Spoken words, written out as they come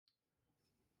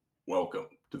Welcome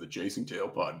to the Chasing Tail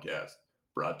Podcast,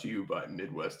 brought to you by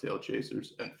Midwest Tail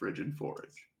Chasers and Frigid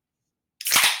Forage.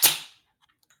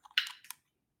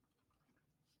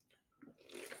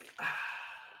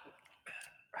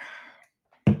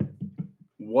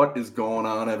 What is going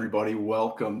on, everybody?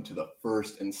 Welcome to the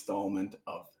first installment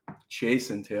of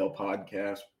Chasing Tail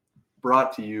Podcast,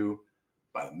 brought to you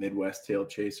by the Midwest Tail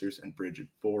Chasers and Frigid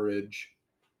Forage.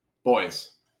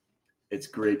 Boys, it's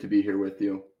great to be here with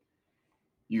you.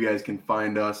 You guys can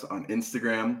find us on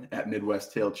Instagram at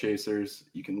Midwest Tail Chasers.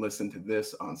 You can listen to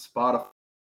this on Spotify.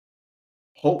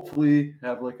 Hopefully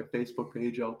have like a Facebook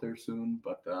page out there soon,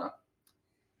 but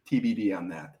TBD on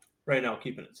that. Right now,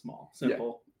 keeping it small,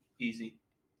 simple, easy.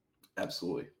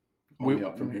 Absolutely. We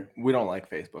up from here. We don't like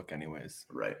Facebook anyways.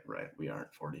 Right. We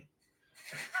aren't 40.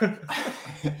 All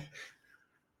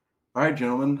right,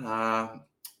 gentlemen.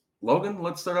 Logan,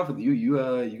 let's start off with you.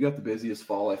 You got the busiest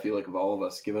fall, I feel like, of all of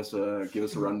us. Give us a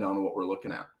rundown of what we're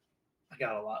looking at. I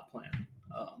got a lot planned.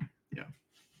 Yeah.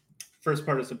 First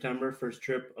part of September, first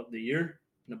trip of the year,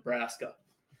 Nebraska.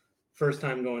 First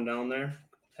time going down there.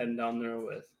 Heading down there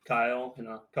with Kyle and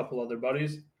a couple other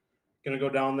buddies. Gonna go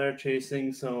down there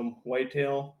chasing some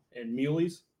whitetail and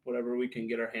muleys, whatever we can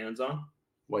get our hands on.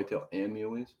 Whitetail and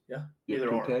muleys? Yeah, You have either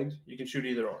crew or. tags? You can shoot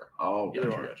either or. Oh,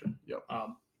 Either gotcha. or. Yep.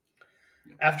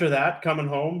 After that, coming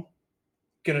home,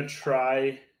 gonna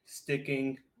try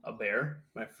sticking a bear.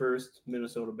 My first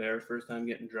Minnesota bear, first time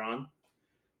getting drawn.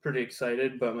 Pretty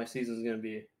excited, but my season's gonna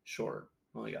be short.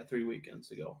 Only got 3 weekends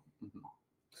to go,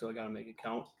 so I gotta make it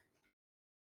count.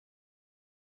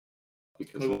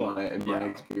 Because in my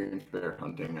experience bear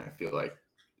hunting, I feel like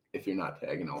if you're not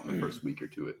tagging out in the first week or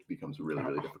two, it becomes really,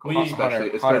 really difficult.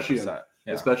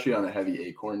 Especially on a heavy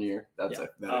acorn year. That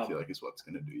I feel like is what's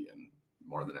going to do you in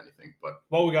more than anything. But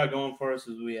what we got going for us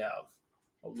is we have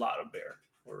a lot of bear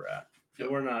where we're at.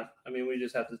 And we're not. I mean, we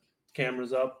just have the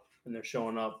cameras up and they're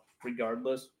showing up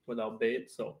regardless without bait.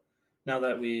 So now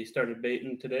that we started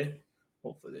baiting today,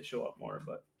 hopefully they show up more.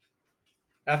 But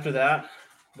after that,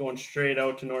 going straight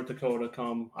out to North Dakota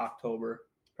come October,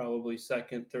 probably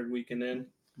second, third weekend in.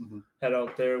 Head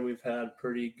out there. We've had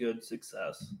pretty good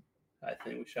success. I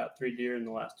think we shot 3 deer in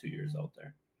the last 2 years out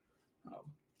there.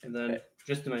 And then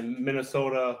just in my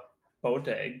Minnesota bow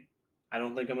tag, I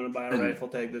don't think I'm going to buy a rifle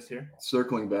tag this year.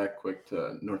 Circling back quick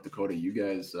to North Dakota, you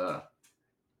guys,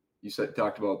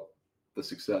 talked about the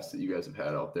success that you guys have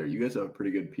had out there. You guys have a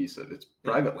pretty good piece of it's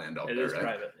private land out there, right? It is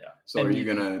private, yeah. So are you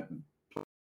going to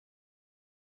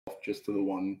just to the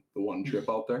one trip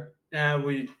out there? Yeah,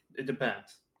 it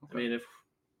depends. Okay. I mean, if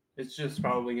it's just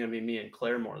probably going to be me and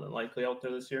Claire more than likely out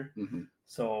there this year.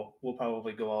 So we'll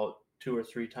probably go out 2 or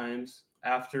 3 times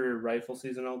after rifle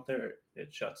season out there.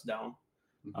 It shuts down.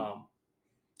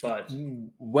 But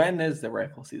when is the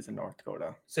rifle season in North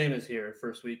Dakota? Same as here,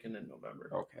 first weekend in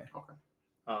November. Okay.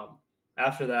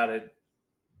 After that,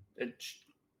 it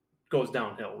goes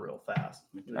downhill real fast.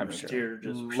 I'm sure. Deer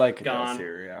just like gone.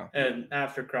 Here, yeah. And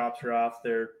after crops are off,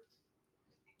 they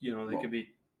could be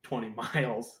 20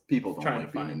 miles. People don't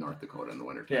like being in North Dakota in the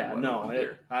winter. Yeah, no.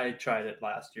 I tried it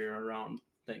last year around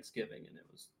Thanksgiving, and it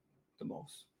was the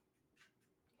most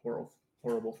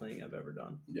horrible thing I've ever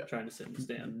done. Yeah. Trying to sit in the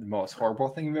stand. The most horrible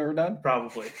thing you've ever done?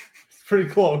 Probably. It's pretty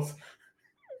close.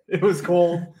 It was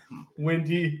cold,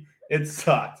 windy. It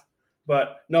sucked.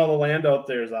 But no, the land out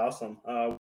there is awesome.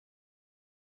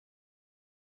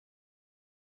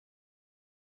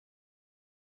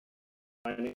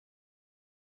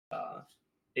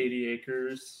 80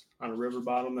 acres on a river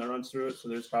bottom that runs through it. So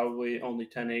there's probably only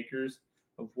 10 acres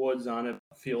of woods on it,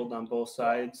 a field on both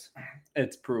sides.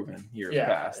 It's proven years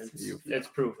past. It's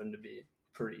proven to be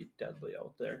pretty deadly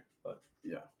out there. But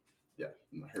yeah.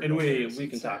 And we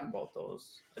can talk about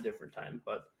those a different time.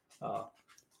 But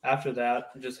after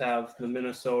that, just have the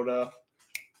Minnesota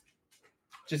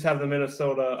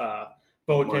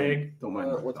bow tag. Don't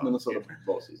mind what's Minnesota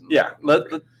bow season? Yeah,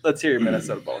 let's hear your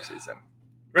Minnesota bow season.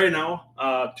 Right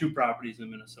now, 2 properties in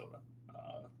Minnesota.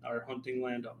 Our hunting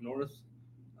land up north,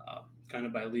 kind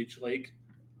of by Leech Lake,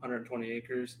 120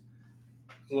 acres.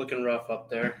 It's looking rough up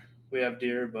there. We have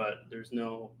deer, but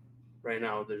right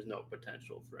now there's no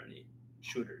potential for any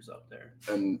shooters up there.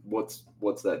 And what's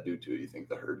that due to? You think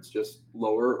the herd's just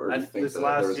lower, or do you think this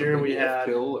last year we had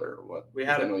kill, or what? We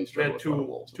had 2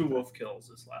 wolf kills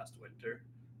this last winter.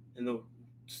 In the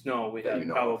snow, we had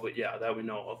that we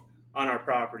know of. On our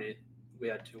property, we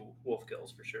had 2 wolf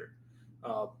kills for sure.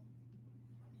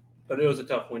 But it was a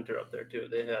tough winter up there too.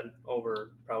 They had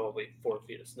over probably 4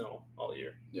 feet of snow all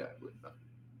year. Yeah.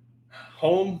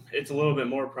 Home, it's a little bit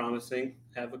more promising.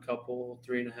 Have a couple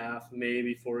 3.5,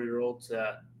 maybe 4-year-olds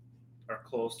that are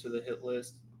close to the hit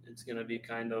list it's going to be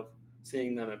kind of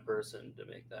seeing them in person to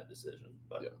make that decision.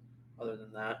 But other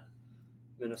than that,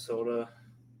 Minnesota,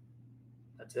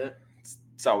 that's it.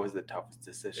 It's always the toughest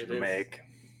decision to is. make.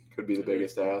 Could be the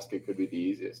biggest ask. It could be the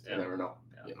easiest. You never know.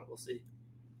 Yeah, we'll see.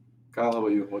 Kyle, how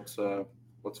about you?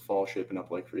 What's fall shaping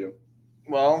up like for you?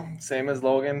 Well, same as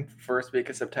Logan. First week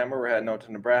of September, we're heading out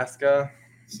to Nebraska.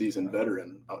 Seasoned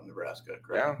veteran out in Nebraska,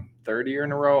 correct? Yeah, third year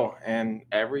in a row. And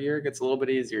every year it gets a little bit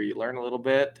easier. You learn a little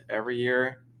bit every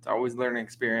year. It's always a learning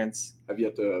experience. Have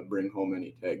yet to bring home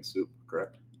any tag soup,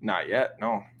 correct? Not yet,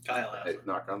 no. Kyle has. Hey,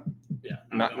 knock on. Yeah.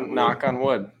 Knock on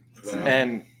wood. Yeah.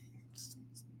 And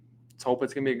let's hope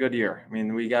it's going to be a good year. I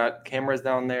mean, we got cameras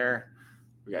down there.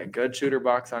 We got a good shooter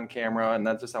box on camera, and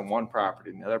that's just on one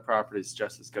property. And the other property is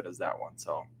just as good as that one.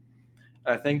 So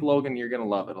I think, Logan, you're going to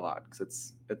love it a lot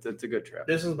because it's a good trip.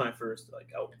 This is my first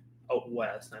out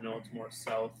west. I know it's more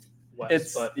southwest,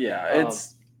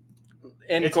 It's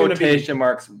in it's gonna quotation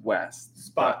marks west.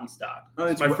 spot and stock. Oh,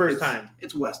 It's my first time.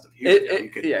 It's west of here.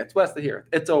 It's west of here.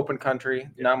 It's open country,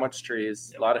 not much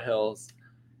trees, a lot of hills.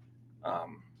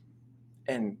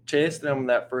 And chasing them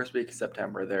that first week of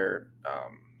September, they're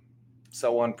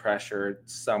so unpressured,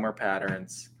 summer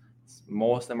patterns.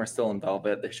 Most of them are still in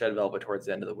velvet. They shed velvet towards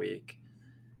the end of the week.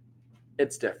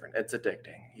 It's different. It's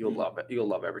addicting. You'll love it. You'll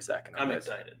love every second of it. I'm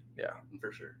excited. Yeah.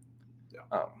 For sure.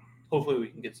 Yeah. Hopefully we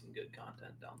can get some good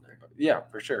content down there. Yeah,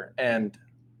 for sure. And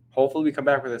hopefully we come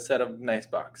back with a set of nice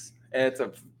bucks. And it's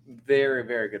a very,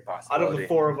 very good possibility. Out of the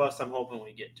four of us, I'm hoping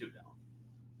we get 2 down.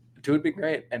 2 would be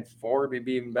great, and 4 would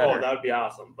be even better. Oh, that would be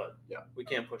awesome, but we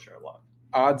can't push our luck.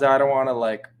 Odds are, I don't want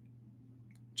to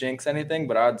jinx anything,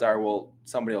 but odds are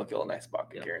somebody will kill a nice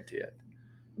buck. I guarantee it.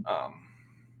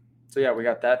 So yeah, we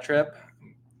got that trip.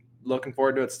 Looking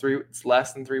forward to it. It's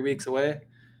less than 3 weeks away.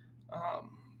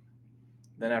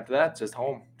 Then after that, it's just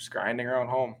home, just grinding around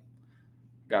home.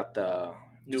 Got the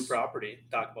new property.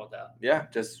 Talk about that. Yeah,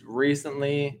 just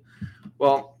recently.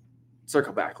 Well,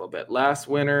 circle back a little bit. Last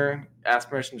winter, asked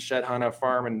permission to shed hunt a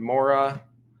farm in Mora.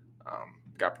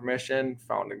 Got permission.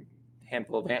 Found a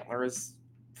handful of antlers.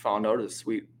 Found out a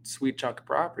sweet chunk of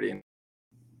property. And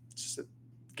just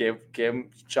gave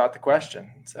him shot the question.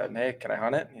 Said, "Hey, can I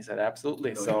hunt it?" And he said,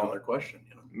 "Absolutely." $1 million question.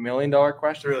 $1 million question.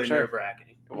 It's really for sure. nerve-wracking.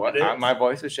 My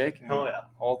voice was shaking. Oh yeah,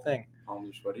 whole thing. Palms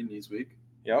are sweaty, knees weak.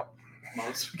 Yep.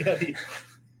 Mom spaghetti.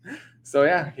 So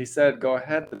yeah, he said, "Go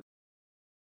ahead."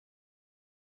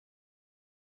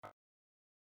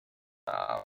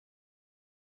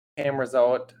 Cameras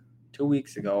out 2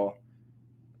 weeks ago.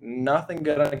 Nothing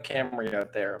good on camera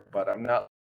yet there, but I'm not.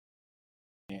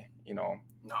 No,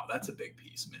 that's a big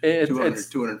piece, man. It's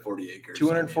 240 acres.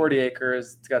 240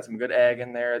 acres. It's got some good ag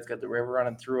in there. It's got the river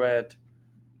running through it.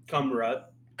 Come rut.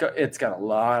 It's got a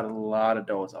lot of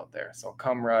does out there. So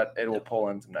come rut, it will pull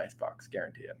in some nice bucks,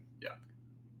 guarantee it. Yeah.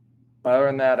 But other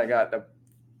than that, I got the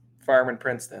farm in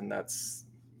Princeton that's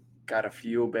got a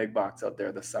few big bucks out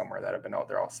there this summer that have been out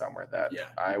there all summer that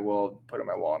I will put on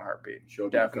my wall in a heartbeat.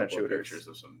 Definite shooters. Pictures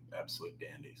of some absolute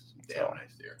dandies. So,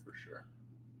 nice deer for sure.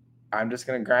 I'm just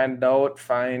gonna grind it out,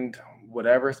 find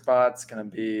whatever spot's gonna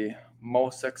be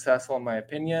most successful in my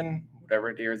opinion,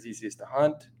 whatever deer is easiest to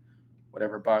hunt,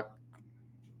 whatever buck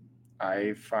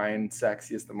I find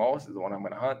sexiest the most is the one I'm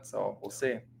gonna hunt. So we'll see.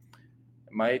 It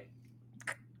might.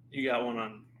 You got one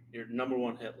on your number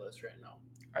 1 hit list right now.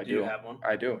 I do. You have one?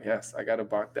 I do. Yes, I got a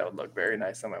buck that would look very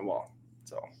nice on my wall.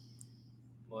 So.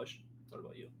 Bush, what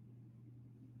about you?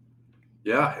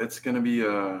 Yeah, it's gonna be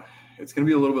a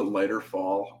little bit lighter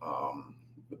fall.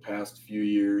 The past few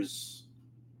years,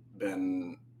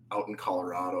 been out in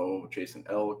Colorado chasing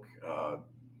elk.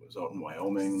 Was out in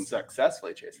Wyoming.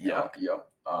 Successfully chasing elk. Yep.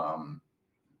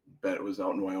 Bet was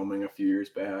out in Wyoming a few years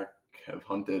back. Have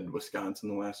hunted Wisconsin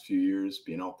the last few years,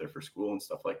 being out there for school and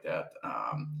stuff like that.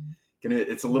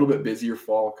 It's a little bit busier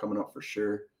fall coming up for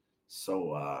sure.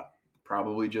 So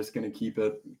probably just gonna keep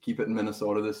it in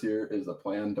Minnesota this year is the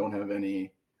plan. Don't have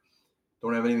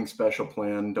anything special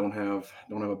planned. Don't have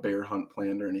a bear hunt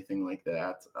planned or anything like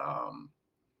that.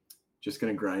 Just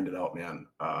gonna grind it out, man.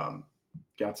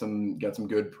 Got some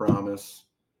good promise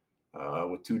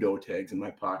with 2 doe tags in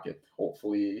my pocket.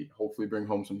 Hopefully bring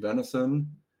home some venison,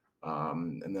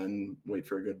 and then wait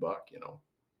for a good buck.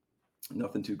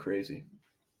 Nothing too crazy.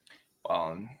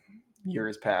 Well,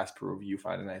 years past prove you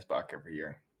find a nice buck every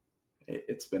year.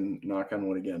 It's been, knock on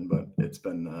wood again, but it's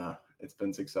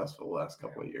been successful the last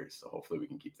couple of years. So hopefully we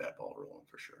can keep that ball rolling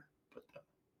for sure. But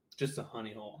just a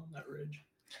honey hole on that ridge.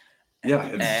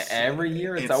 Yeah, every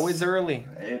year it's always early.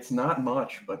 It's not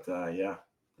much, but the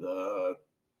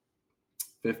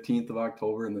 15th of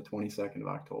October and the 22nd of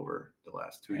October, the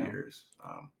last 2 years,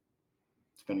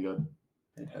 it's been good.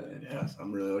 It has.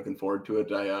 I'm really looking forward to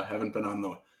it. I haven't been on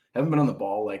the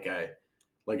ball like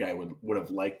I would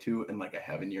have liked to, and like I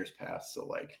have in years past. So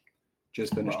like,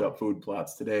 just finished up food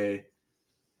plots today.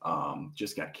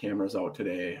 Just got cameras out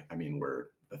today. I mean, we're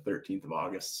the 13th of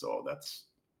August, so that's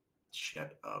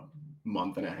a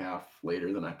month and a half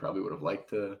later than I probably would have liked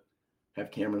to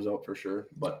have cameras out for sure.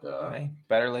 But Hey,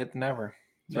 better late than never.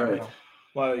 all right.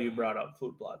 While you brought up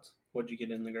food plots, what'd you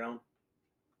get in the ground?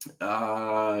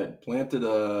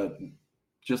 Planted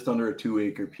just under a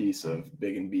 2-acre piece of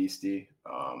Big and Beastie,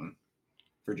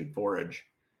 frigid forage.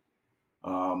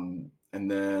 And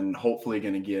then hopefully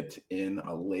going to get in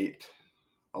a late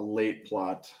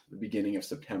plot, the beginning of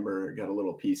September. Got a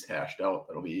little piece hashed out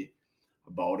that'll be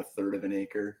about 1/3 of an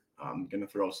acre. I'm going to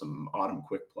throw some autumn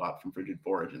quick plot from frigid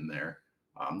forage in there.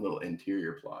 Little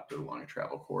interior plot along a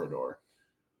travel corridor.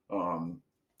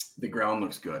 The ground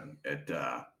looks good.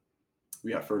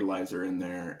 We got fertilizer in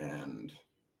there, and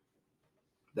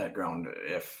that ground,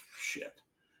 if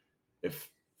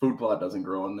food plot doesn't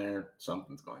grow in there,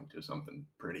 something's going to, something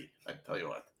pretty, I tell you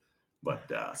what.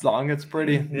 But As long as it's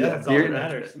pretty. Yeah, that's all that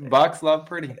matters. Bucks love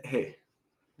pretty. Hey,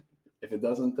 if it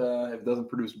doesn't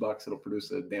produce bucks, it'll produce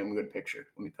a damn good picture.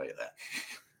 Let me tell you that.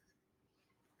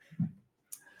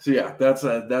 So yeah, that's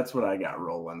what I got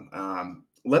rolling.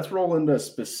 Let's roll into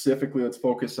specifically. Let's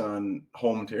focus on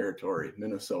home territory,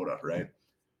 Minnesota, right?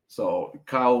 So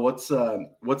Kyle, what's the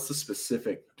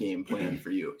specific game plan for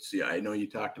you? So yeah, I know you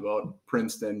talked about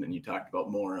Princeton and you talked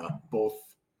about Mora, both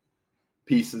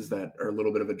pieces that are a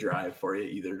little bit of a drive for you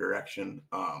either direction.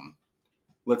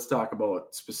 Let's talk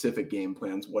about specific game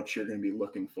plans, what you're going to be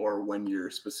looking for when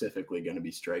you're specifically going to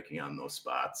be striking on those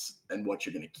spots, and what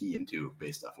you're going to key into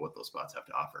based off of what those spots have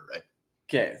to offer, right?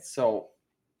 Okay, so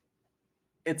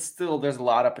it's still, there's a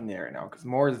lot up in the air now because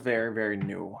Mora is very, very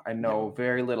new. I know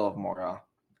very little of Mora.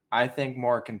 I think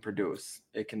Mora can produce.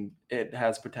 It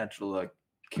has potential to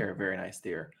carry a very nice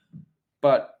deer.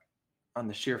 But on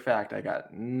the sheer fact, I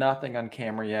got nothing on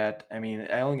camera yet. I mean,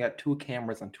 I only got 2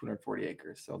 cameras on 240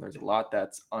 acres, so there's a lot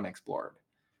that's unexplored.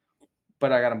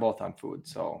 But I got them both on food,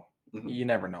 so you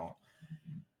never know.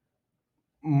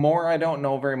 More, I don't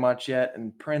know very much yet.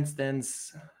 And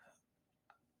Princeton's,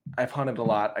 I've hunted a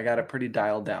lot. I got it pretty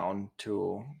dialed down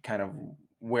to kind of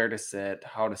where to sit,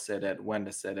 how to sit it, when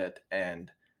to sit it,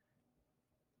 and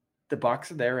the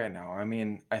bucks are there right now. I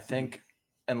mean, I think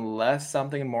unless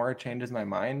something more changes my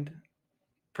mind,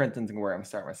 Princeton's where I'm going to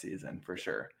start my season for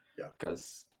sure. Yeah,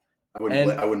 because I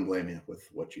wouldn't blame you with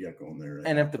what you got going there. Right,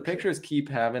 and if the pictures keep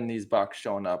having these bucks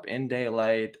showing up in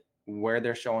daylight, where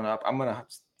they're showing up, I'm gonna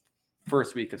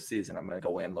first week of season, I'm gonna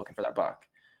go in looking for that buck.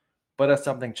 But if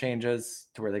something changes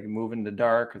to where they can move into the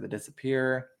dark or they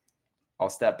disappear, I'll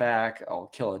step back, I'll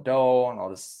kill a doe,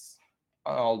 and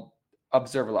I'll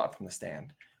observe a lot from the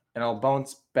stand, and I'll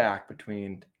bounce back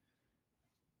between.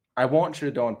 I won't shoot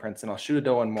a doe in Princeton. I'll shoot a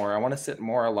doe in Mora. I want to sit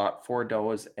Mora a lot for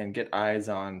does and get eyes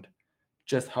on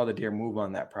just how the deer move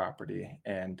on that property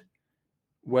and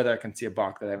whether I can see a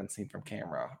buck that I haven't seen from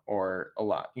camera or a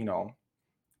lot,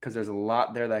 because there's a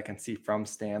lot there that I can see from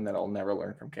stand that I'll never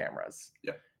learn from cameras.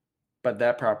 Yeah. But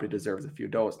that property deserves a few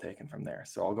does taken from there.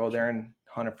 So I'll go there and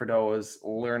hunt it for does,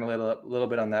 learn a little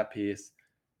bit on that piece.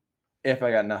 If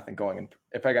I got nothing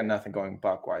going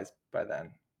buck-wise by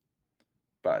then.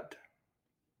 But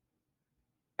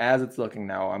as it's looking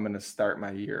now, I'm going to start my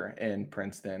year in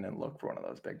Princeton and look for one of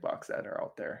those big bucks that are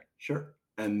out there. Sure.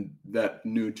 And that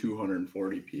new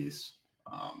 240 piece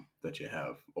that you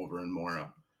have over in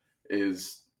Mora,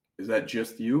 is that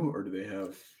just you, or do they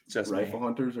have just rifle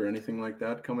hunters or anything like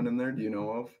that coming in there? Do you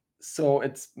know of? So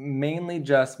it's mainly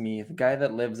just me. The guy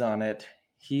that lives on it,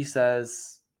 he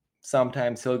says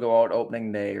sometimes he'll go out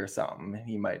opening day or something.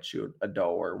 He might shoot a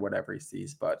doe or whatever he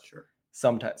sees, but sure.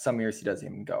 Sometimes some years he doesn't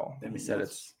even go. I mean, he said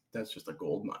that's just a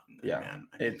gold mine. Yeah, man.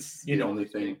 It's the only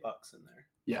thing bucks in there.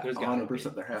 Yeah, there's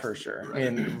 100% there has for to be, sure. right? I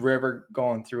mean, river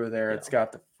going through there, it's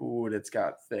got the food, it's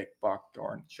got thick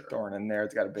buckthorn thorn in there,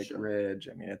 it's got a big ridge.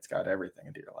 I mean, it's got everything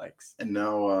a deer likes. And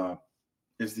now,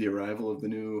 is the arrival of the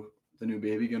new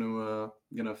baby gonna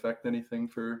affect anything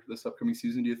for this upcoming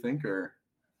season? Do you think, or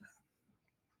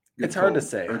it's hard to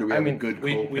say? Or do we have a good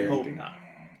we co-parenting? hope not.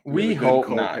 We hope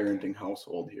not. Co-parenting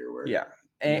household here where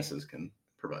Mrs. can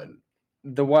provide.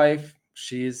 The wife,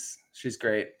 she's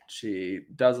great. She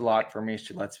does a lot for me.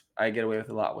 I get away with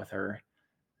a lot with her.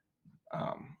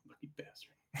 Lucky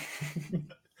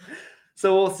bastard.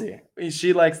 So we'll see.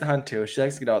 She likes to hunt too. She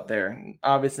likes to get out there.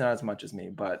 Obviously not as much as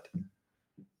me, but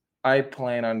I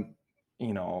plan on,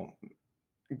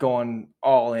 going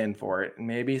all in for it.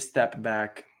 Maybe step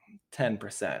back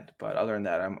 10%, but other than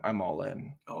that, I'm all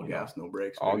in. All gas, no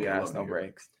brakes. All gas, no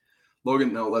brakes.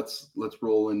 Logan, now let's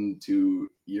roll into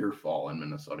your fall in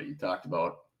Minnesota. You talked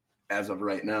about, as of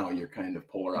right now, you're kind of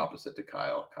polar opposite to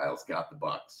Kyle. Kyle's got the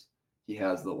bucks. He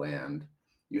has the land.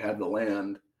 You have the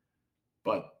land,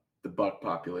 but the buck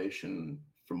population,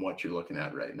 from what you're looking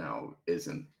at right now,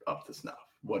 isn't up to snuff.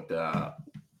 What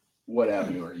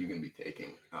avenue are you going to be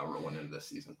taking rolling into this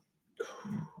season?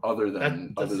 Other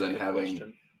than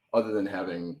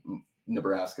having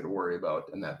Nebraska to worry about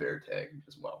and that bear tag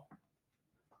as well.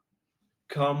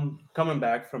 Coming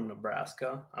back from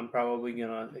Nebraska, I'm probably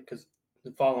gonna, because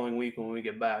the following week when we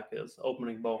get back is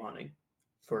opening bow hunting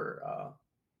for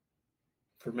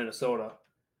Minnesota.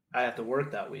 I have to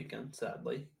work that weekend,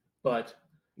 sadly. But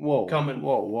Whoa,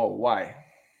 why?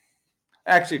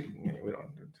 Actually, we don't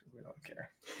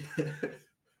care.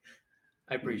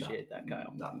 I appreciate that,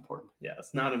 Kyle. Not important. Yeah,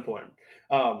 it's not important.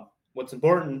 What's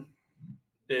important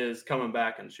is coming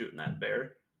back and shooting that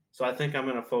bear. So I think I'm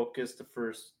going to focus the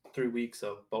first 3 weeks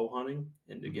of bow hunting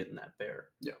into getting that bear.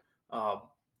 Yeah.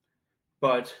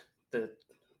 But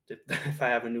if I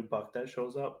have a new buck that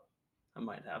shows up, I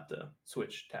might have to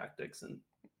switch tactics and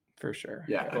for sure.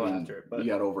 Yeah, go I mean, after it. But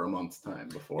you got over a month's time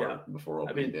before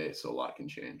opening day, so a lot can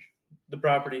change. the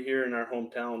property here in our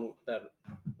hometown that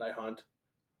I hunt,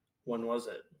 when was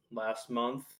it? Last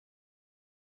month.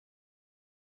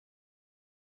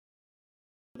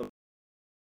 The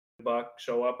buck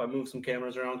show up. I moved some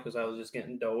cameras around because I was just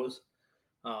getting does.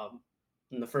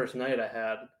 And the first night I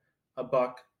had a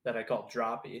buck that I called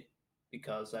Droppy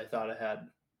because I thought it had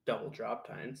double drop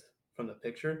tines from the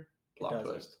picture. Plot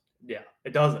twist. Yeah,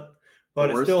 it doesn't. But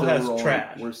it still has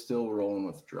trash. We're still rolling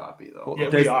with Droppy though. Well,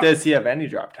 Yeah, does he have any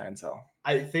drop tines though?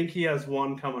 I think he has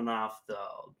one coming off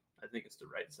I think it's the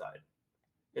right side.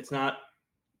 It's not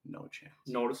No chance.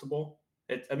 noticeable.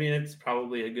 It's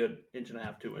probably a good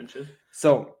 1.5 to 2 inches.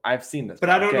 So I've seen this, But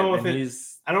I don't know if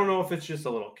I don't know if it's just a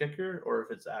little kicker or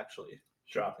if it's actually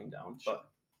dropping down. But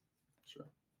Sure.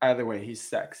 either way, he's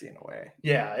sexy in a way.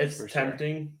 yeah, it's For sure.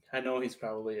 tempting. I know he's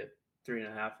probably a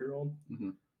 3.5-year-old.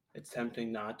 Mhm. It's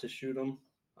tempting not to shoot him.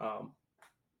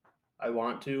 I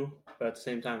want to, but at the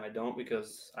same time, I don't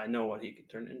because I know what he could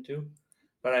turn into.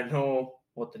 But I know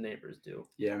what the neighbors do.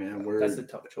 Yeah, man, That's a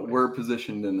tough choice. we're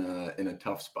positioned in a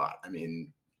tough spot. I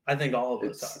mean, I think all of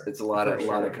us are. it's a lot for of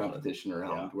sure. competition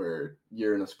around Yeah. where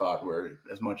you're in a spot where,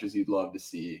 as much as you'd love to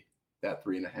see that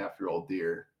 3.5-year-old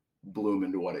deer bloom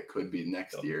into what it could be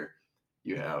next Yep. year,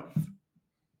 you have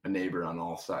a neighbor on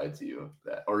all sides of you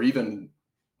that, or even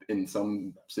in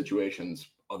some situations,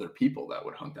 other people that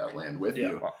would hunt that land with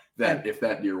Yeah. you. That if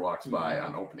that deer walks by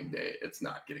on opening day, it's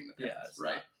not getting the Yeah, pass, it's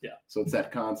right? not. Yeah. So it's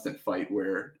that constant fight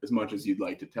where, as much as you'd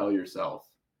like to tell yourself,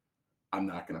 I'm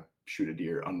not going to shoot a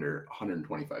deer under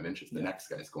 125 inches, the next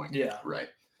guy's going to, Yeah. right?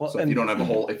 Well, So if you don't have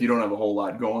a whole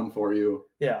lot going for you,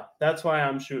 Yeah, that's why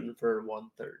I'm shooting for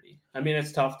 130. I mean,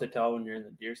 it's tough to tell when you're in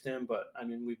the deer stand, but I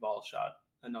mean, we've all shot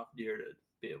enough deer to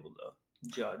be able to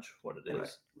judge what it is.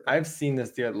 Right. I've seen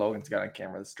this deer that Logan's got on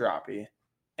camera, this Droppy,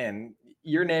 and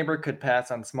your neighbor could pass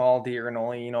on small deer and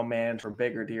only manage for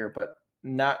bigger deer, but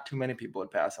not too many people would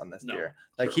pass on this No, deer.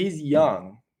 Like sure. he's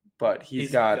young, but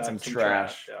he's got some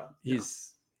trash. Yeah.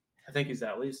 I think he's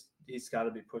got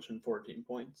to be pushing 14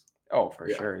 points. for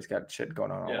Yeah. sure. He's got shit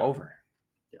going on Yeah. all over.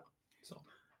 So,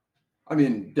 I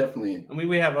mean, definitely. I mean,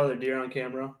 we have other deer on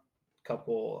camera.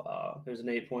 Couple, there's an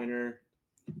 8-pointer.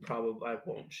 Probably I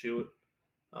won't shoot.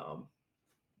 I'm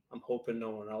hoping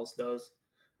no one else does.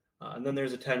 And then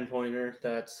there's a 10-pointer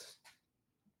that's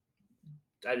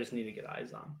I just need to get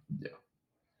eyes on. Yeah.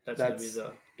 That's going to be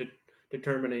the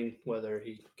determining whether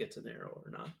he gets an arrow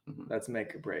or not. That's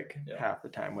make or break Yeah. half the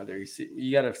time. Whether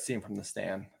you got to see him from the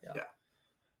stand. Yeah.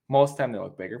 Most of the time they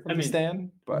look bigger from the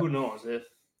stand, but who knows if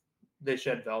they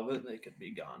shed velvet, they could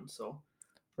be gone. So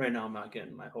right now I'm not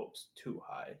getting my hopes too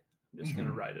high. I'm just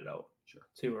gonna ride it out. Sure.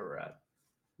 See where we're at.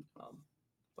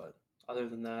 But other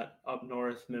than that, up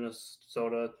north,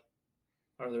 Minnesota,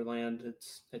 other land,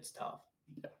 it's tough.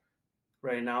 Yeah.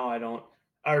 Right now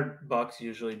our bucks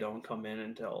usually don't come in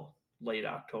until late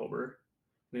October.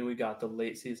 I mean, we got the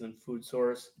late season food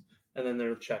source, and then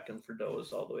they're checking for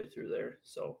does all the way through there.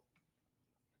 So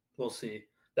we'll see.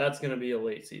 That's going to be a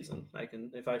late season.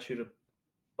 If I shoot a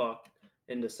buck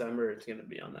in December, it's going to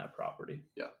be on that property.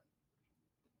 Yeah.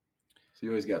 So you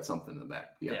always got something in the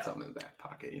back. You got Yeah. something in the back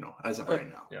pocket, as of right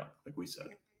now. Yeah. Like we said.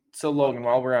 So Logan,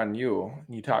 while we're on you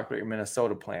talk about your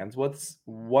Minnesota plans.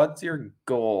 What's your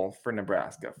goal for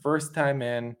Nebraska? First time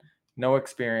in, no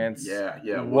experience.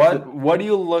 Yeah. What are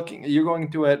you looking? You're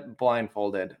going to it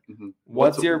blindfolded. Mhm.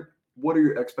 What are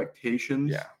your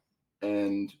expectations? Yeah.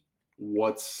 And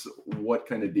what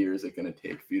kind of deer is it going to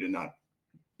take for you to not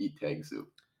eat tag soup?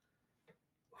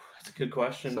 That's a good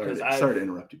question Sorry, because sorry to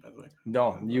interrupt you, by the way.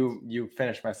 No, you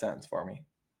finished my sentence for me.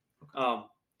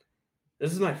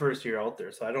 This is my first year out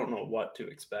there, so I don't know what to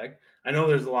expect. I know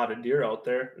there's a lot of deer out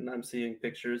there, and I'm seeing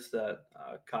pictures that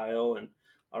Kyle and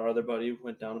our other buddy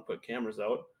went down and put cameras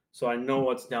out. So I know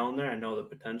what's down there. I know the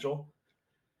potential.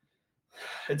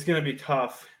 It's going to be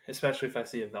tough, especially if I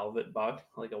see a velvet buck,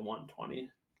 like a 120.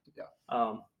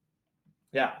 Yeah.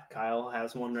 Yeah, Kyle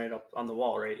has one right up on the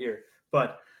wall right here.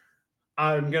 But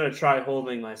I'm going to try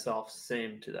holding myself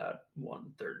same to that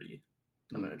 130.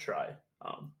 I'm going to try.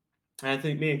 And I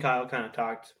think me and Kyle kind of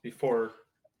talked before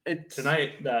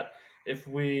tonight that if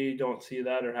we don't see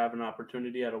that or have an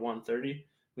opportunity at a 130,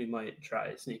 we might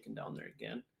try sneaking down there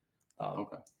again.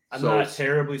 Okay. I'm So not it's-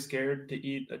 terribly scared to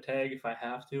eat a tag if I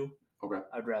have to. Okay.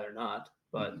 I'd rather not,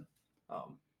 but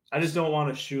I just don't want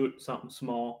to shoot something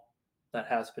small that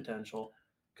has potential.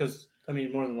 Because, I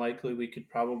mean, more than likely, we could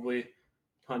probably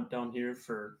hunt down here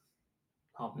for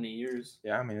how many years?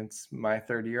 Yeah, I mean, it's my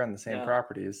third year on the same Yeah.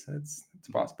 properties. It's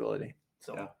a possibility.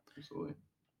 So, Yeah, absolutely.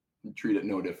 You treat it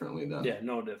no differently than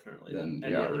no differently than than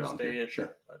any yeah, other around here. state.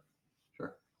 Sure. But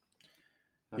Sure.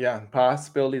 Yeah,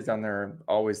 possibilities on there are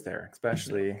always there,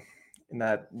 especially in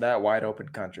that wide open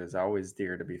country is always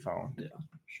deer to be found.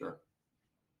 Sure.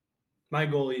 my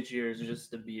goal each year is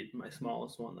just to beat my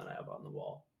smallest one that I have on the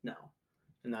wall now,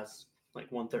 and that's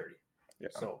like 130. Yeah.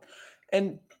 So,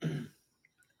 And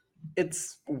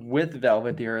it's with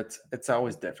velvet deer, it's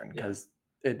always different Yeah. because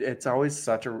it's always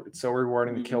it's so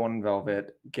rewarding to Mhm. kill one in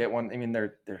velvet, get one. I mean,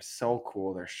 they're so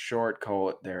cool. They're short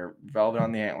coat, they're velvet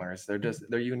on the antlers.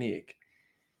 They're unique.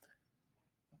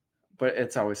 But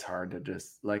it's always hard to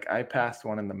just like I passed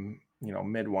one in the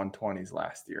mid 120s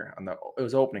last year it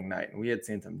was opening night and we had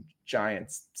seen some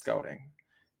giants scouting.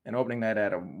 And opening night I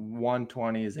had a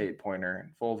 120s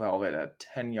 8-pointer full velvet at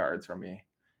 10 yards from me,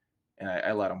 and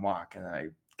I let him walk and I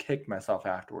kicked myself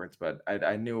afterwards, but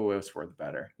I knew it was for the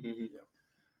better. mhm.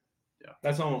 Yeah.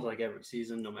 That's almost like every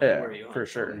season, no matter where you Yeah, hunt. for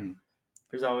sure. Mhm.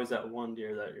 There's always that one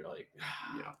deer that you're like,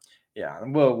 Yeah. Yeah,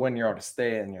 well, when you're out of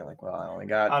state and you're like, well, I only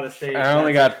got out of state. I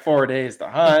only that's- got 4 days to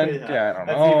hunt. Yeah, I don't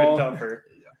that's know. even tougher.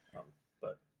 Yeah.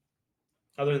 But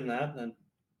other than that, then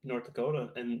North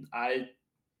Dakota, and I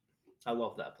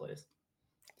love that place.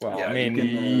 Well, Yeah, I you mean, can,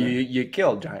 you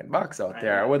kill giant bucks out I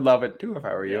there. I know. would love it too if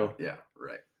I were you. Yeah.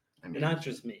 Right. I mean, And not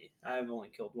just me. I've only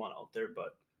killed one out there,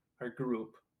 but our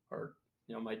group, or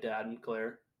my dad and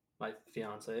Claire, my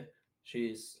fiance,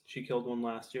 she killed one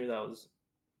last year. That was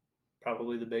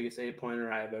probably the biggest 8-pointer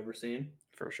I have ever seen.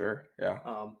 For sure. Yeah.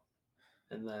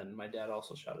 And then my dad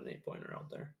also shot an 8-pointer out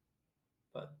there.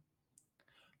 But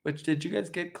Which did you guys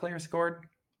get Claire scored?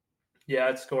 yeah,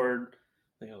 it scored.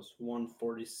 I think it was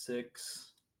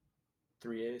 146,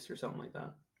 3/8 or something like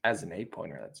that. As an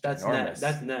 8-pointer, that's That's enormous.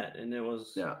 net. That's net, and it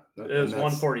was yeah. it was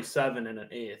 147 and an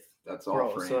eighth. That's all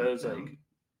Bro, frame. so it was and- like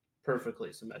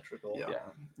perfectly symmetrical. Yeah.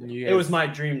 You It was guys- my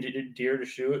dream deer to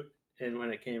shoot, and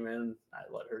when it came in, I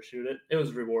let her shoot it. It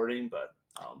was rewarding, but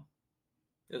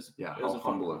it was Yeah, it was how a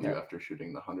fun humble one. of you after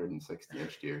shooting the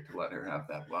 160-inch deer to let her have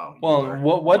that. Wow. Well, your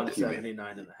what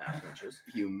 179.5 inches.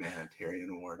 humanitarian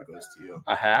award goes to you.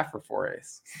 a half or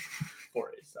 4/8?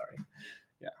 4/8, sorry.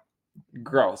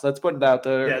 Gross. Let's put it out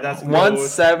there. Yeah, that's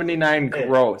 179 Hey,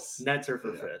 gross. Nets are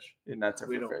for Yeah. fish. And that's a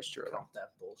We for don't fish, true. count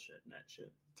that bullshit net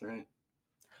shit. That's right.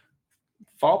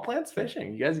 Fall plants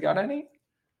fishing. You guys got any?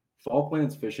 Fall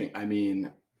plants fishing. I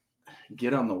mean,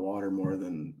 get on the water more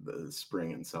than the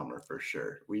spring and summer for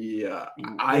sure. We,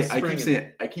 I spring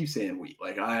keep saying we.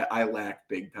 Like I lack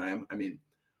big time. I mean,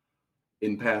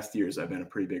 in past years, I've been a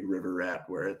pretty big river rat.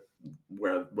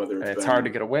 Whether It's been hard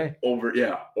to get away. over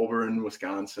in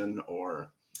Wisconsin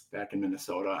or back in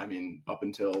Minnesota. I mean, up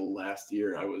until last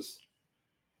year, I was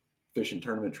fishing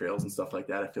tournament trails and stuff like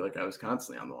that. I feel like I was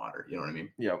constantly on the water. You know what I mean?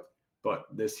 Yep. But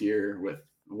this year, with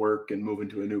work and moving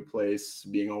to a new place,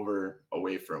 being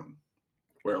away from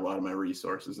where a lot of my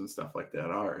resources and stuff like that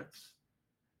are,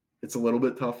 it's a little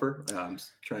bit tougher. I'm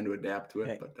just trying to adapt to it.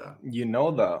 Hey. But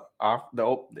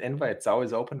the invite's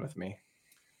always open with me.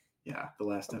 yeah, the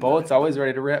last The time boat's that always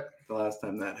ready to rip. the last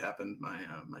time that happened, my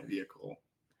vehicle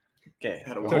Okay.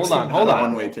 had a Hold had on. a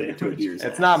one-way ticket to a deer's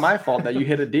It's ass. not my fault that you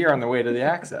hit a deer on the way to the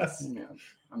access. Yeah,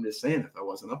 I'm just saying, if I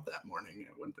wasn't up that morning,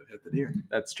 I wouldn't have hit the deer.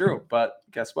 That's true. But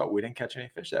guess what? We didn't catch any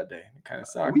fish that day. It kind of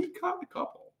sucked. We caught a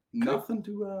couple. Nothing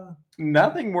to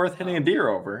Nothing worth hitting a deer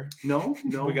over. no.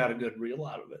 We got a good reel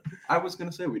out of it. I was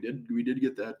gonna say we did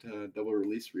get that double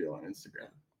release reel on Instagram.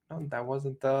 No, that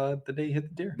wasn't the day you hit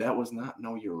the deer. That was not.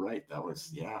 No, you're right. That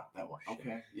was that one.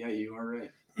 Okay. Yeah, you are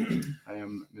right. I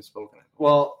am misspoken.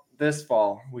 Well, this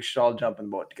fall we should all jump in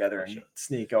the boat together For and sure.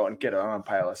 sneak out and get on a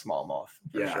pile of smallmouth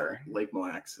for Yeah, sure. Lake Mille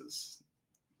Lacs is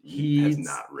Heats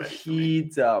not ready for me.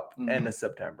 heats up Mhm. end of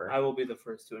September. I will be the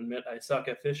first to admit I suck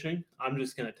at fishing. I'm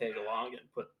just gonna tag along and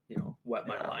put, wet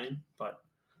my Yeah. line, but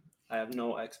I have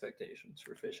no expectations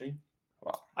for fishing.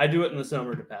 Well, I do it in the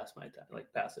summer to pass my time,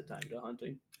 pass the time to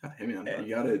hunting. Hey man, Hey.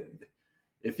 you gotta.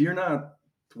 If you're not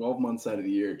 12 months out of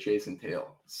the year chasing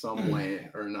tail some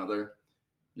way or another,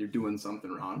 you're doing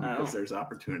something wrong I because know. there's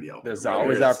opportunity out there. there's Whether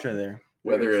always it's- opportunity there.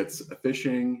 Whether it's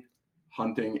fishing,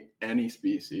 hunting, any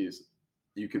species,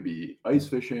 you could be ice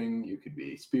fishing, you could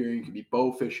be spearing, you could be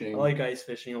bow fishing. I like ice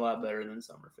fishing a lot better than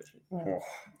summer fishing.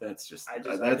 That's just I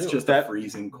that's do. just That- a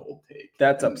freezing cold take.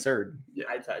 That's And- absurd. Yeah,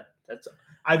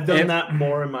 I've done If- that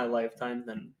more in my lifetime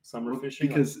than summer fishing.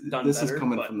 I've because done this better, is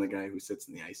coming but from the guy who sits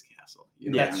in the ice castle.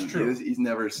 That's what I mean? true. He's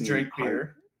never seen drink high-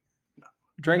 beer.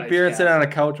 Drink Ice beer and sit castle. on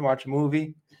a couch and watch a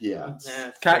movie. Yeah,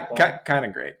 Kind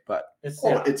of great, but it's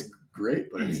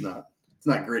great, but it's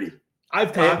not gritty.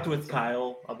 I've Hey. talked with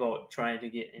Kyle about trying to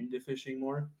get into fishing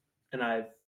more, and I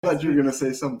thought you were gonna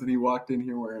say something. He walked in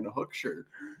here wearing a hook shirt.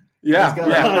 yeah, He's got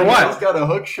yeah. a, For He's what? got a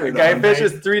hook The shirt. guy on.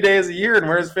 fishes 3 days a year and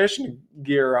wears fishing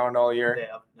gear around all year. they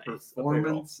have nice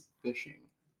Performance fishing.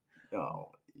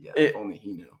 Oh, yeah. It- if only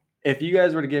he knew. If you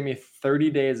guys were to give me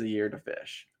 30 days a year to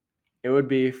fish, it would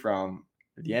be from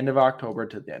the end of October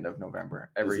to the end of November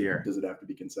every year. Does it have to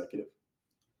be consecutive?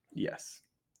 Yes.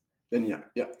 Then yeah,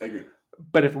 I agree.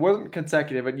 But if it wasn't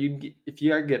consecutive, but if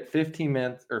you get 15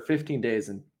 minutes or 15 days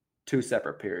in 2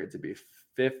 separate periods, it'd be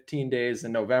 15 days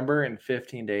in November and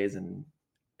 15 days in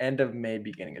end of May,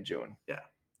 beginning of June. Yeah.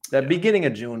 That Yeah. beginning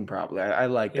of June, probably. I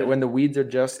like Yeah. that when the weeds are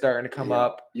just starting to come Yeah.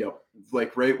 up. Yep.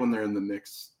 Like right when they're in the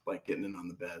mix, like getting in on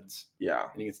the beds. Yeah.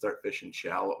 And you can start fishing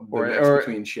shallow. The Or- mix or-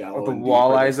 between shallow Or the and deep,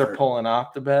 walleyes they are start- pulling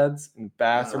off the beds and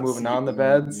bass are moving see, on the you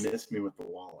beds. Missed me with the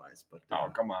walleyes, but Oh,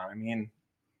 come on. I mean,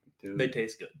 dude, They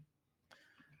taste good.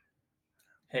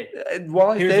 Hey,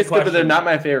 walleyes Here's the taste good, but they're question. not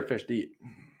my favorite fish to eat.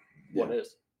 yeah. what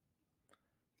is?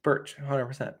 Perch,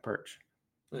 100% perch.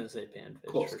 I'm gonna say panfish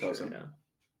Close for cousin. sure. Yeah.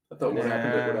 I thought what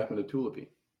Yeah. happened to tulipy?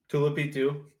 Tulipy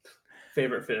too.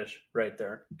 Favorite fish right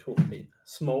there. Tulipy.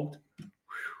 Smoked.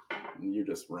 You're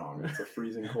just wrong. It's a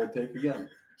freezing cold take again.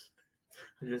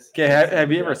 Okay,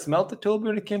 have you ever Yeah. smelt the tulip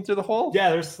when it came through the hole? Yeah,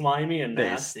 they're slimy and They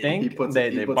nasty. stink. puts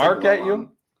They a bark glove at you.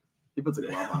 on. He puts a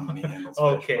glove on when he handles fish,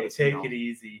 but Okay, it's- take no. it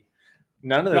easy.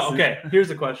 None of this. No, is- okay, here's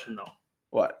a question though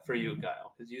What? for you,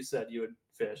 Kyle, because you said you would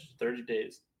fish 30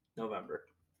 days, November.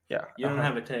 Yeah. You don't uh-huh.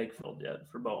 have a tag filled yet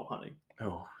for bow hunting.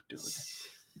 Oh, dude.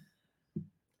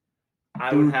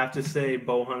 I would have to say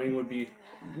bow hunting would be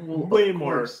Well, way of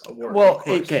more course. work. Well, Of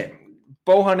course. okay.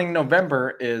 Bow hunting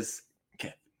November is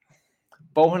okay.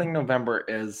 Bow hunting November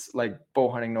is like bow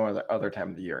hunting no other time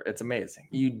of the year. It's amazing.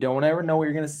 You don't ever know what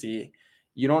you're gonna see.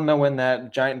 You don't know when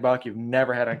that giant buck you've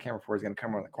never had on camera before is gonna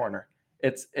come around the corner.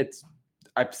 It's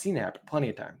I've seen it happen plenty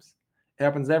of times. It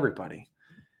happens to everybody.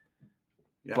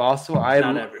 Yeah. But also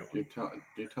not everyone.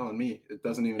 You're telling me it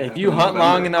doesn't even. if happen you in hunt November,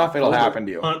 long enough, it'll October. happen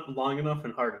to you. Hunt long enough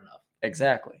and hard enough.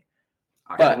 Exactly.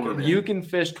 October, But man. you can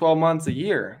fish 12 months a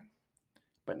year.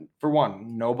 But for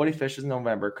one, nobody fishes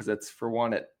November because it's for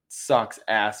one, it sucks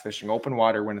ass fishing open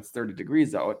water when it's 30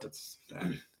 degrees out. That's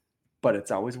fact. But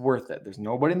it's always worth it. There's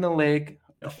nobody in the lake.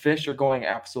 The fish are going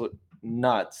absolute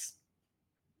nuts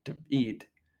to eat.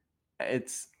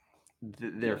 It's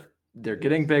they're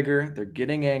getting bigger, they're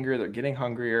getting angrier, they're getting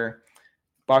hungrier.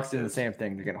 Bucks doing the same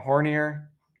thing. They're getting hornier,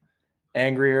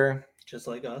 angrier, Just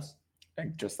like us.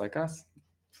 and just like us.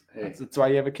 Hey, That's why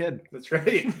you have a kid. That's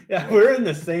right. Yeah, we're in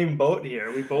the same boat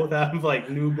here. We both have like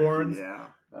newborns. yeah,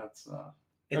 that's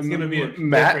It's gonna be a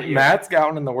Matt. different year. Matt's got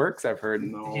one in the works. I've heard.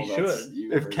 no. He that's- should.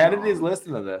 you If heard Kennedy's wrong.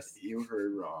 listening to this, You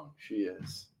heard wrong. She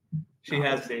is. She No,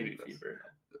 has that's- baby that's- fever.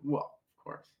 Well, of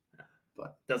course.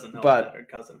 Doesn't know But- that her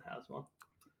cousin has one.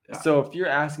 Yeah. so if you're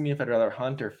asking me if I'd rather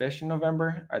hunt or fish in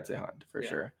November, I'd say hunt for Yeah.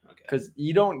 sure. Okay. Because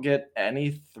you don't get any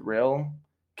thrill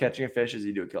catching a fish as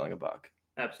you do killing a buck.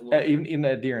 Absolutely. Even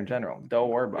a deer in general, doe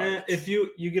or buck. If you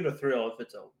get a thrill if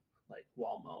it's a like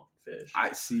wallmouth fish.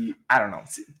 I see. I don't know.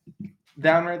 See,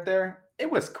 down right there, it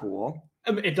was cool.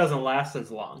 I mean, it doesn't last as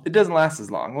long. It doesn't last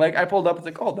as long. Like I pulled up, it's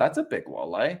like, oh, that's a big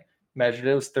walleye. Measured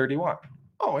it was 31.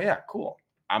 Oh yeah, cool.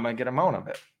 I'm gonna get a mount of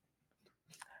it.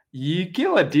 You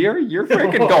kill a deer, you're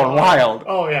freaking going wild.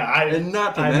 Oh yeah, And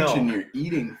not to I mention know. you're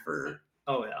eating for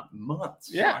Oh yeah. months.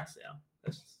 Yeah. Months, yeah.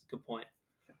 That's a good point.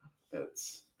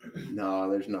 It's no.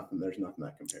 There's nothing that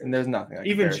compares. And there's nothing. Like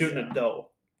Even compares. shooting a doe,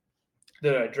 the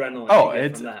adrenaline. Oh, you get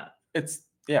it's- from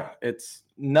that. It's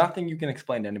nothing you can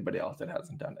explain to anybody else that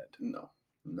hasn't done it. No.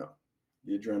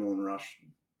 The adrenaline rush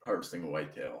harvesting a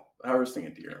whitetail, harvesting a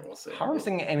deer, we'll say.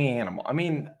 Harvesting any animal. I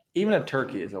mean, even a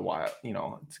turkey is a wild,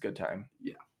 it's a good time.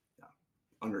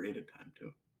 Underrated time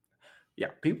too. Yeah,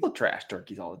 people trash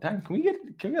turkeys all the time. Can we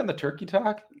get on the turkey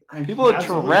talk? I- People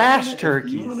Absolutely. trash If you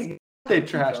turkeys. wanna get They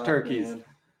trash talk, turkeys. man,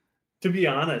 To be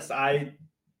honest,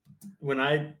 when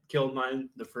I killed mine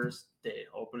the first day,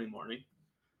 opening morning,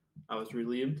 I was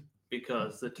relieved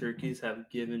because the turkeys have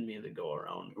given me the go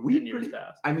around in years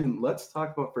past. I mean, let's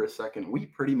talk about for a second. We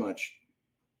pretty much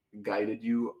guided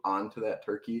you onto that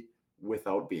turkey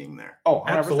without being there. Oh,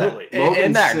 100%. Absolutely. And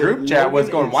Logan's that sit- group chat was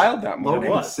Logan going is- wild that morning.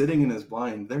 Logan's was. sitting in his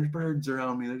blind. There's birds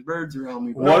around me. There's birds around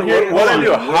me. What Okay, do I do?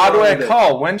 hold on. How do I Where are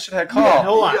call? When should I call? Yeah,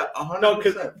 hold on. Yeah, No,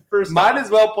 because 100%. first Might off,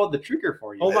 as well pull the trigger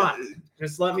for you. hold on.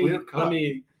 Just let me Clear cut.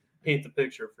 paint the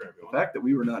picture for The everyone. fact that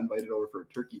we were not invited over for a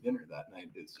turkey dinner that night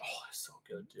is Oh, it's so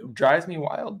good too. Drives me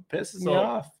wild. Pisses me So-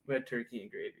 off. We had turkey and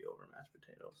gravy over mashed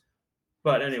potatoes.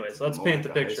 But anyways, let's more paint the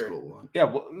like a high picture. school one. Yeah,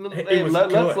 well, It was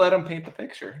let's good. let them paint the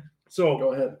picture. So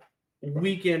Go ahead.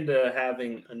 week into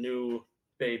having a new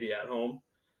baby at home,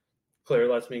 Claire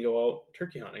lets me go out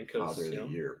turkey hunting because Father of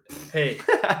the year. hey,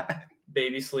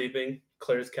 baby sleeping,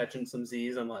 Claire's catching some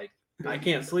Z's. I'm like, I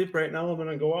can't sleep right now. I'm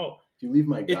gonna go out. If you leave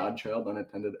my godchild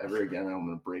unattended ever again, I'm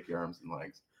gonna break your arms and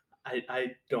legs.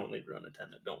 I don't leave her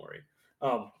unattended. Don't worry.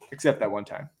 Except that one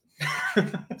time.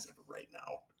 Except for right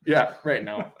now. Yeah, right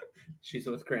now. She's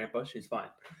with grandpa. She's fine.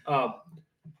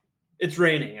 It's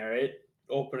raining. All right.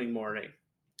 Opening morning.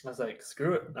 I was like,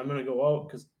 screw it. I'm going to go out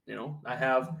because, I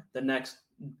have the next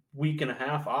week and a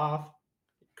half off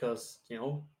because,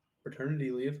 paternity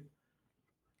leave.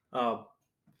 Father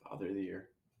of the year.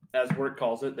 As work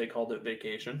calls it, they called it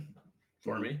vacation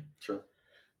for Mhm. me. Sure.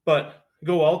 But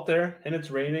go out there and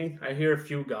it's raining. I hear a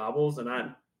few gobbles and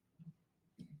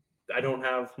I don't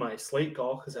have my slate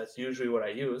call because that's usually what I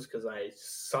use because I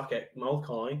suck at mouth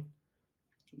calling.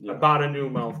 I Yeah. bought a new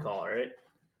mouth call, right?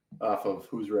 Off of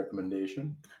whose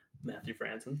recommendation? Matthew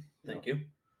Franson. Thank Yeah. you.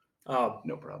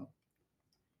 No problem.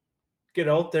 Get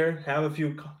out there, have a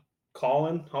few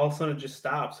calling. All of a sudden, it just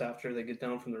stops after they get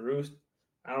down from the roost.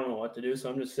 I don't know what to do, so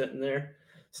I'm just sitting there,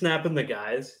 snapping the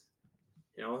guys,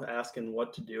 asking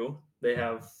what to do. They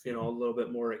have, a little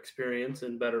bit more experience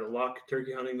and better luck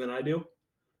turkey hunting than I do.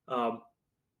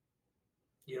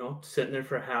 Sitting there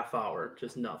for a half hour,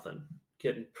 just nothing,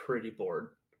 getting pretty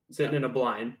bored. Sitting in a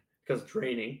blind because it's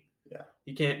raining. Yeah.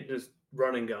 You can't just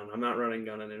run and gun. I'm not running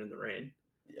gunning in the rain.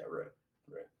 Yeah, right.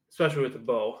 Especially with the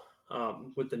bow,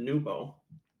 with the new bow.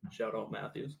 Shout out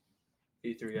Matthews,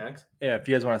 V3X. Yeah, if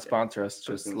you guys want to sponsor us,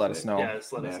 I was just gonna let say, us know. Yeah,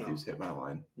 just let us Matthews hit my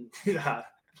line. know. Yeah,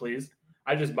 please.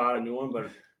 I just bought a new one, but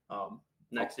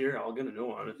next year I'll get a new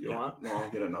one if you want. No, I'll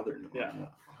get another new Yeah. one.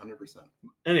 100%.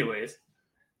 Anyways,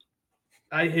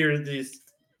 I hear these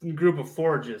group of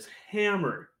four just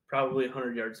hammered, probably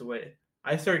 100 yards away.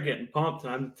 I start getting pumped,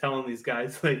 and I'm telling these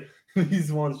guys, like,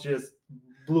 these ones just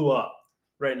blew up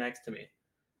right next to me.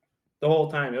 The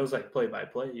whole time, it was like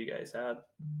play-by-play you guys had.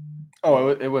 Oh,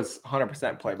 it was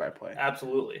 100% play-by-play.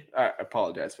 Absolutely. I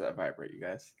apologize for that vibrate, you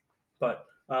guys. But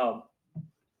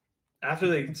after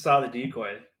they saw the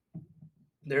decoy,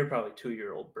 they were probably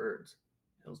 2-year-old birds.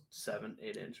 Those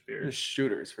 7-8 inch They're beards.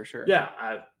 shooters for sure. Yeah,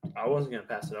 I wasn't gonna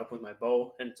pass it up with my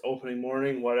bow, and it's opening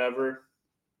morning, whatever.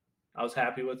 I was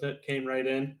happy with it. Came right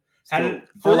in. Had Still- it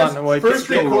Hold first, on, wait, first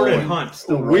still recorded rolling. hunt.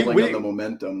 Still We- rolling we- on the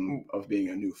momentum of being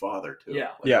a new father too.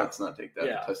 Yeah. Like, Yeah. Let's not take that.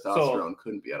 Yeah. The So- testosterone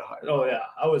couldn't be at a higher. Oh level. yeah,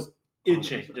 I was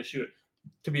itching 100%. to shoot.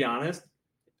 To be honest,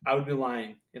 I would be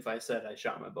lying if I said I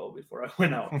shot my bow before I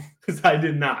went out because I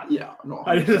did not. Yeah. No.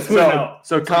 I just 100%. went So, out.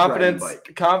 so It's like riding a confidence,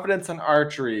 bike. confidence in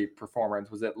archery performance,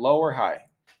 was it low or high?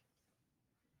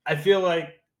 I feel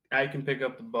like I can pick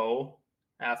up the bow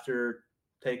after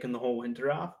taking the whole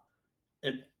winter off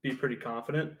and be pretty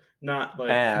confident. Not like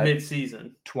At-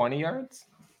 mid-season, 20 yards?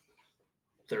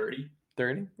 30.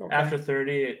 30? Okay. After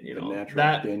 30, The natural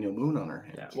that. Daniel Moon on our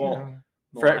Yeah, hands. well,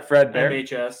 Fred Bear?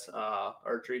 MHS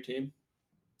archery team,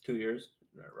 2 years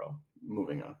in a row.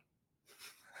 Moving on.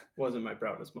 Wasn't my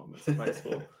proudest moments in high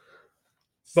school.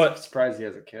 But- surprised he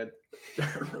has a kid.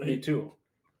 Me too.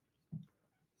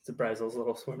 Surprised those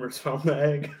little swimmers found the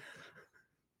egg.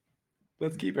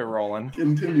 Let's keep it rolling.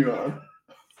 Continue on.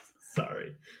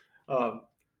 Sorry.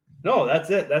 No, that's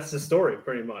it. That's the story,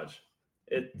 pretty much.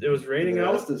 It was raining The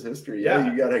out. rest is history. Yeah.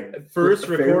 Yeah, you got a First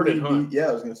fairly recorded hunt. Yeah,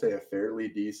 I was gonna say a fairly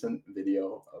decent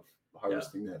video of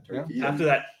harvesting that Yeah. turkey. After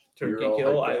that We were turkey all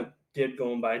kill, like I did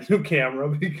go and buy a new camera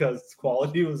because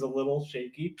quality was a little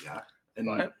shaky. and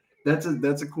But- that's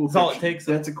a cool. That's all it picture. takes.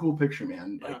 That's a cool picture,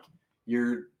 man. Yeah. Like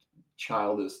your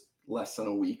child is less than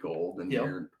a week old, and Yep.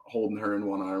 you're holding her in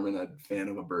one arm and a fan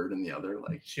of a bird in the other.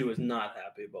 Like, She was not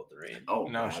happy about the rain. oh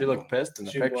No, God, she looked pissed in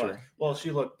the She picture. was. Well,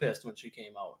 she looked pissed when she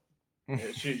came out.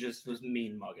 She just was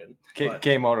mean mugging. But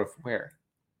Came out of where?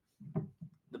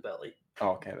 the belly. Oh,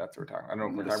 okay, that's what we're talking. I don't know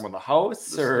if we're The- talking about the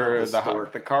house the or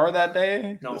stork. the car that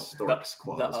day. No, The stork's the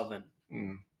claws. oven.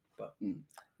 Mm. But-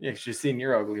 Yeah, she's seen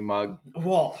your ugly mug.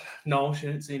 Well, no, she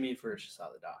didn't see me first. She saw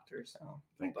the doctors.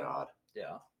 Thank But- God.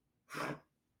 Yeah, Right.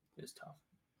 it's tough.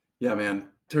 Yeah,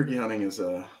 man. Turkey hunting is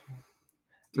a.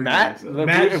 Matt,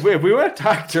 Matt- if we want to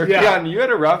talk turkey Yeah. on, you had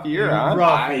a rough year, huh?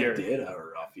 Rough I year. did have a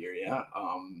rough year. Yeah.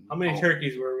 How many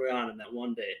turkeys were we on in that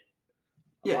one day?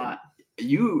 A Yeah. lot.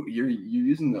 You're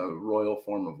using the royal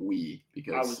form of we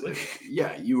because was with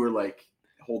yeah, you were like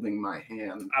holding my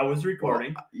hand. I was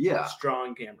recording. Yeah,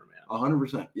 Strong cameraman.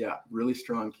 100%. Yeah, really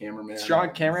strong cameraman.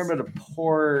 Strong cameraman, but a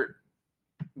poor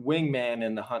wingman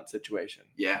in the hunt situation.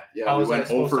 Yeah. How We was that went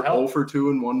supposed to over help? for 2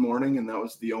 in one morning, and that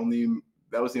was the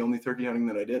only turkey hunting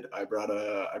that I did. I brought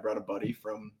a buddy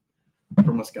from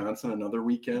Wisconsin another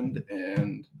weekend,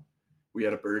 and we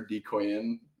had a bird decoy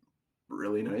in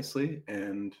really nicely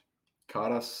and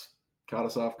caught us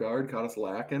off guard, caught us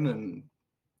lacking, and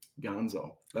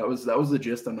gonzo. That was the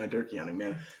gist on my turkey hunting,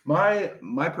 man.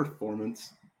 My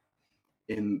performance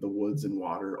in the woods and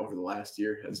water over the last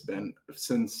year has been,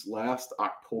 since last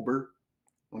October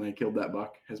when I killed that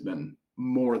buck, has been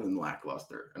more than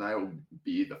lackluster, and I will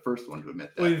be the first one to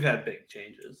admit that. We've had big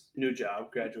changes. New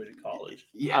job, graduated college.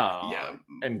 Yeah, Oh, yeah,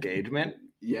 Engagement.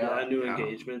 Yeah, new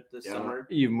engagement this Yeah. summer.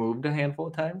 You moved a handful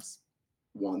of times.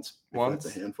 Once. If Once?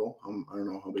 that's a handful. I don't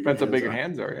know how big. Depends how big your are.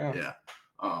 hands are. Yeah. Yeah.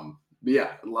 But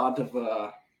yeah, a lot of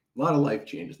life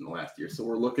changes in the last year. So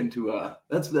we're looking to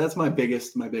that's my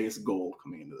biggest goal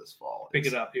coming into this fall. Pick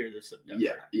is- it up here this September.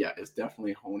 Yeah, it's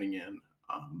definitely honing in.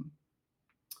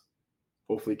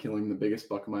 Hopefully killing the biggest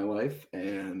buck of my life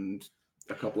and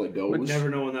a couple of does. But never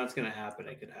know when that's going to happen.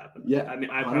 It could happen. Yeah, I mean,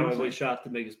 I 100%. probably shot the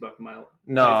biggest buck of my life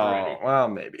No, already. well,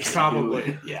 maybe.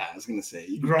 Probably. Yeah, I was gonna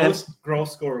say Gross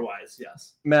score wise,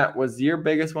 yes. Matt, was your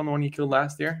biggest one the one you killed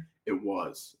last year? it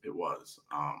was.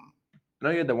 I know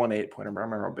you had the 1 8-pointer, but I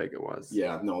remember how big it was.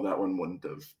 Yeah, no, that one wouldn't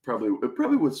have it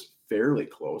probably was fairly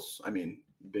close. I mean,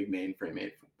 big mainframe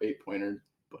 8-pointer,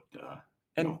 but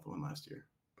And- no, the one last year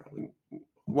probably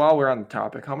While we're on the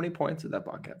topic, how many points did that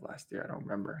buck have last year? I don't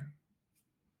remember.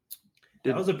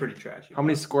 That was a pretty trashy. How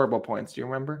many buck. scoreable points do you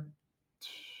remember?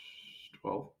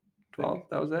 12, 12.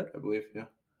 That was it. I believe. Yeah.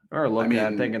 Or looking at it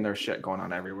mean, thinking there's shit going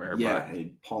on everywhere. Yeah,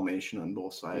 he palmation on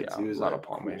both sides. Yeah, He was a lot a of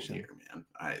palmation. cool deer,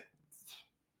 man.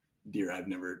 Deer I've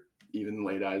never even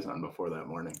laid eyes on before that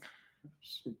morning.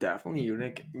 But definitely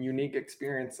unique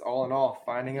experience. All in all,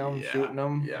 finding them, Yeah, shooting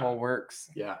them, yeah. all works.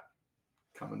 Yeah,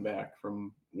 coming back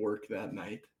from work that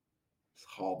night, just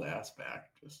hauled ass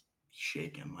back, just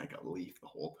shaking like a leaf the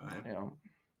whole time. You know,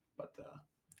 But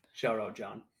Shout out,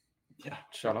 John. yeah,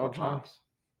 Shout out, John. Pops.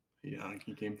 Yeah,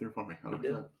 he came through for me. He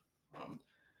did. 100%.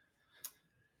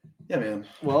 Yeah, man.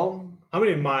 well, How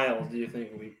many miles do you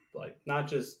think we like? Not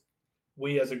just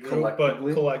we as a group,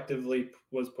 Collectively? but collectively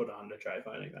was put on to try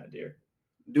finding that deer.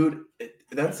 Dude,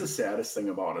 that's the saddest thing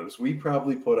about it is we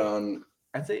probably put on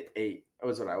I'd say 8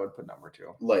 was what I would put number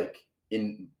 2. like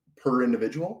in per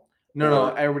individual. No,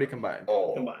 Or- everybody combined.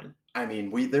 Oh, Combined. I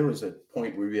mean, there was a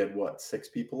point where we had what 6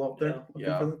 people out there Yeah. looking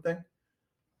Yeah. for the thing.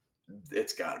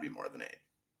 It's got to be more than 8.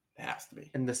 It has to be.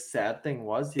 And the sad thing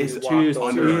was, It's he was walked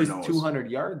under our he was nose.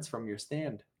 200 yards from your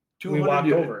stand. 200 walked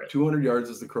yard- over it. 200 yards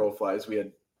as the crow flies. We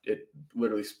had it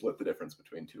literally split the difference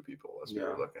between 2 people as we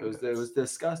were looking. It was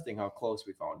disgusting how close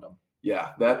we found him.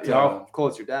 Yeah, that How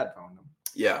close your dad found him.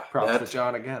 yeah, Props that to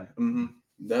John again.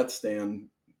 that stand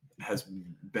has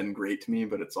been great to me,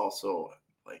 but it's also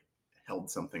like held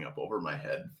something up over my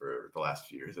head for the last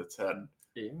few years. It's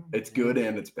good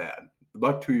and it's bad. The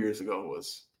buck 2 years ago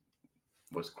was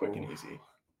quick and Oh. easy.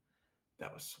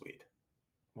 That was sweet.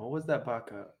 What was that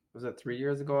buck? Was that 3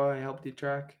 years ago I helped you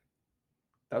track?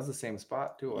 That was the same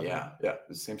spot too. Wasn't Yeah, it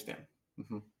was the same stand.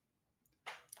 it?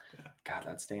 God,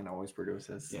 that stand always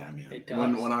produces. Yeah, I mean, It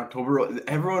when does. October,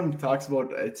 everyone talks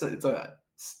about it's a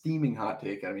steaming hot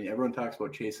take. I mean, everyone talks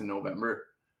about chasing November.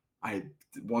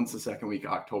 Once the second week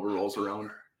of October rolls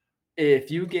around,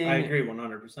 If you gave I me, agree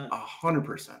 100%.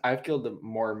 100%. I've killed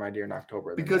more of my deer in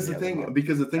October. Than Because the any other thing, month.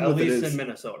 because the thing At with it least is in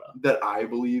Minnesota. that I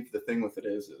believe the thing with it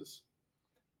is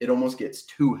it almost gets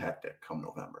too hectic come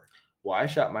November. Well, I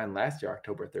shot mine last year,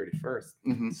 October 31st.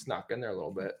 Mhm. Snuck in there a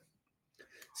little bit.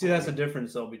 See, that's the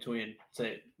difference though between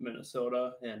say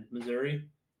Minnesota and Missouri.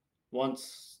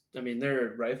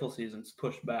 Their rifle season's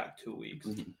pushed back 2 weeks.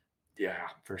 Mhm. Yeah,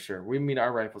 for sure. We mean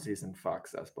our rifle season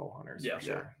fucks us bow hunters Yeah. for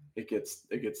sure. It gets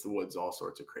the woods all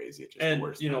sorts of crazy. It's just And the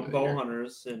worst you know, time of the bow year.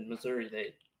 hunters in Missouri,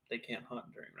 they can't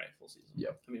hunt during rifle season.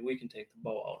 Yep. I mean, we can take the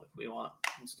bow out if we want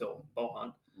and still bow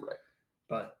hunt. Right.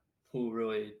 But who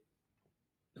really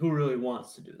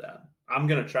wants to do that? I'm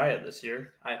gonna try it this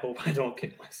year. I hope I don't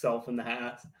kick myself in the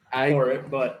ass for it,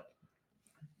 but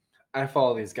I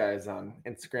follow these guys on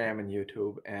Instagram and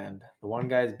YouTube, and the one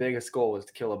guy's biggest goal was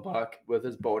to kill a buck with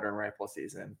his bow during rifle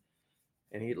season.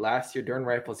 And he last year during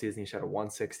rifle season he shot a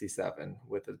 167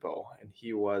 with his bow, and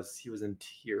he was in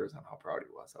tears on how proud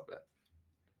he was of it.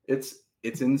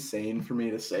 It's insane for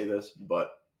me to say this,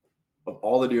 but of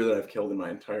all the deer that I've killed in my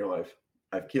entire life,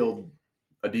 I've killed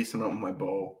a decent amount with my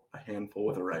bow, a handful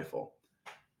with a rifle.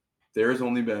 There's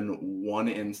only been one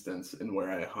instance in where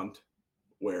I hunt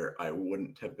where I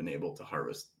wouldn't have been able to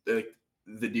harvest. The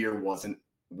deer wasn't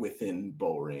within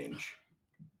bow range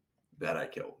that I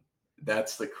killed.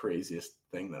 That's the craziest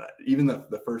thing that even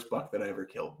the first buck that I ever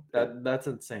killed. That's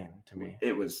insane to me.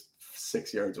 It was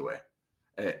 6 yards away.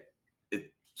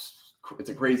 It's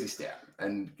a crazy stat,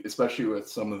 and especially with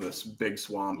some of this big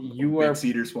big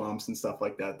cedar swamps and stuff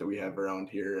like that we have around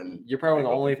here. And you're probably the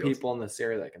open only fields. people in this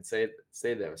area that can say they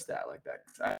have a stat like that.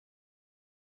 'Cause I have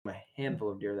a handful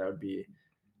of deer that would be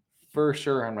for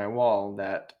sure on my wall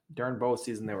that during bow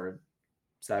season they were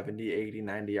 70, 80,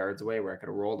 90 yards away where I could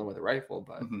have rolled them with a rifle,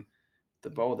 but Mhm. the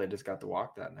bow they just got to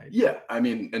walk that night. Yeah, I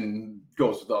mean, and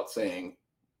goes without saying,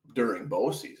 during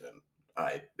bow season,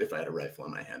 if I had a rifle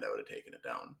in my hand, I would have taken it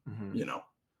down, Mhm. you know.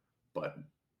 But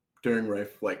during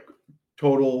rifle, like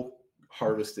total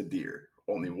harvested deer,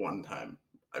 only one time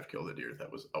I've killed a deer that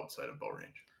was outside of bow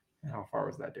range. And how far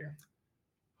was that deer?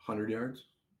 100 yards.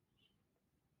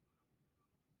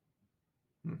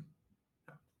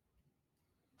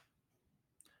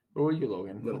 What were you,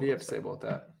 Logan? Little What do you have to upset. say about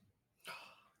that?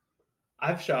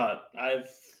 I've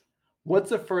What's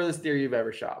the furthest deer you've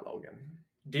ever shot, Logan?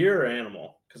 deer or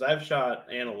animal, because I've shot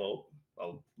antelope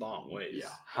a long ways.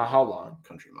 Yeah. How long?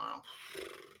 Country mile.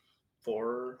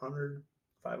 400,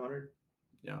 500.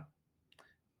 Yeah.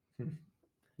 Hmm.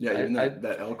 Yeah, even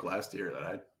that elk last year that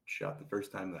I shot, the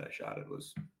first time that I shot it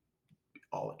was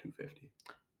all at 250.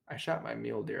 I shot my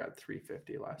mule deer at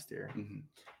 350 last year. Mm-hmm.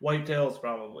 Whitetail's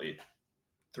probably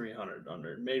 300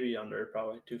 under, maybe under,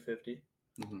 probably 250.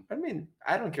 Mm-hmm. I mean,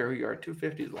 I don't care who you are.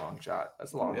 250 is a long shot.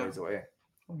 That's a long Yeah. ways away.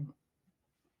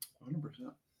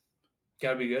 100%.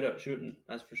 Got to be good at shooting,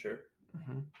 that's for sure.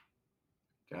 Mm-hmm.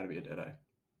 Got to be a dead eye.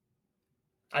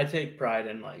 I take pride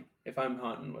in, like, if I'm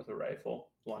hunting with a rifle,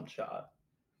 one shot,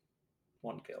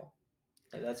 one kill.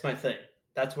 Like, that's my thing.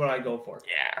 That's what I go for.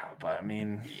 Yeah, but I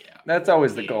mean, Yeah. that's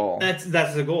always the goal. That's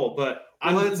the goal. But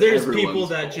Well, there's everyone's people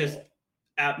that goal. just,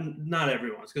 not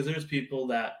everyone's, because there's people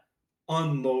that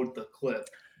unload the clip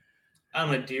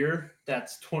on a deer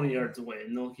that's 20 yards away,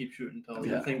 and they'll keep shooting until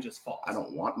Yeah. the thing just falls. I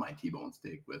don't want my T-bone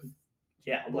steak with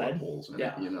lead. holes in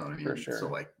Yeah. it. You know what I mean? For sure. So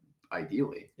like,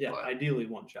 ideally. Yeah, but ideally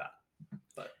one shot.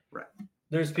 But Right.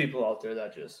 there's people out there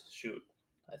that just shoot.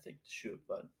 I think to shoot,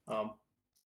 but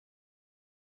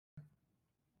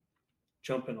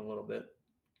jump in a little bit.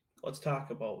 Let's talk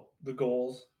about the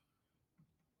goals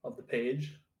of the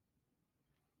page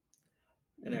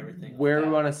and everything. Where like we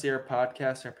that. want to see our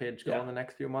podcast, our page go Yeah. in the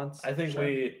next few months. I think Sure.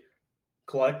 we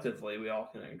collectively we all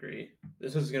can agree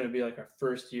this is going to be like our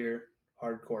first year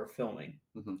hardcore filming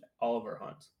all of our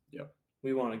hunts. Yep.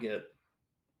 We want to get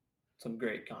some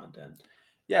great content.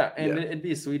 Yeah, and Yeah. it'd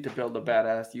be sweet to build a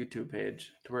badass YouTube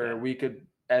page to where Yeah. we could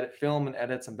film and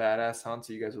edit some badass hunts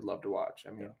that you guys would love to watch.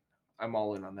 I mean, I'm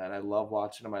all in on that. I love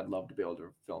watching them. I'd love to be able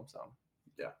to film some.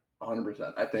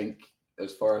 100%. I think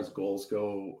as far as goals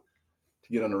go,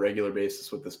 to get on a regular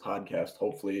basis with this podcast,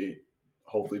 hopefully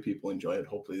people enjoy it.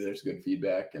 Hopefully there's good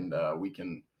feedback, and we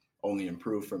can only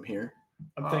improve from here.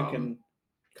 I'm thinking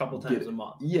a couple times a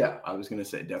month. Yeah, I was gonna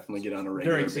say definitely get on a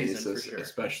regular During season, for basis, sure.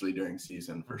 especially during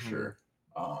season for Mhm. sure.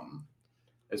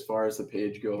 As far as the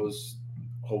page goes,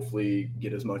 hopefully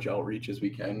get as much outreach as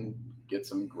we can, get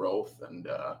some growth, and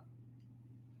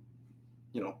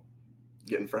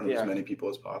get in front of Yeah. as many people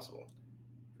as possible.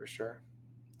 For sure.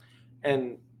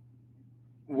 And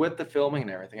with the filming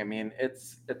and everything, I mean,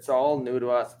 it's all new to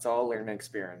us. It's all learning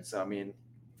experience. So I mean,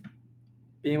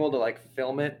 being able to like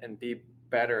film it and be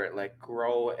better at like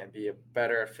grow and be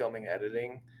better at filming,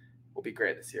 editing will be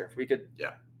great this year. If we could,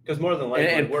 Because more than likely,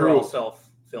 And we're all prove.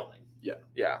 self-filming.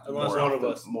 yeah, Unless one of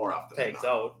us more often takes than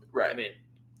not. out. right. I mean,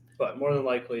 but more than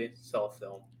likely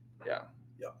self-film. Yeah.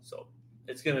 So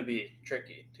it's going to be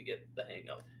tricky to get the hang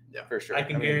of. For sure. I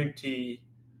can mean, guarantee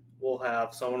we'll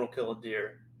have someone will kill a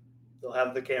deer. They'll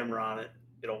have the camera on it.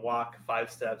 It'll walk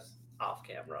 5 steps off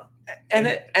camera. And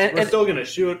We're still gonna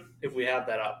shoot if we have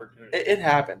that opportunity. it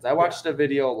happens. I watched a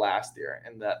video last year,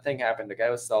 and that thing happened. The guy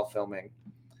was self-filming,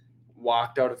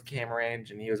 walked out of the camera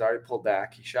range, and he was already pulled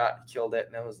back. He shot, he killed it,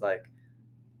 and it was like,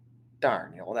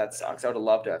 darn, that sucks. I would have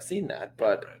loved to have seen that,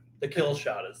 but the kill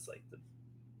shot is like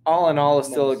all in all, it's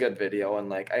still a most- good video, and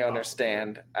like I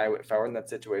understand. If I were in that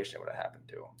situation, it would have happened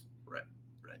too. Right.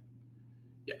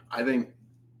 Yeah, I think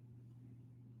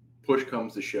push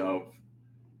comes to shove,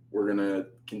 we're gonna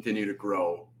continue to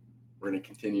grow. We're gonna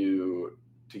continue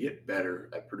to get better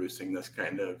at producing this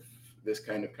kind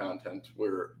of content.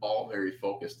 We're all very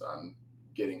focused on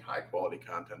getting high quality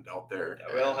content out there.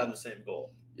 Yeah, we all have the same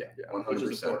goal, Yeah, which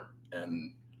is 100%. important.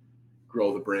 And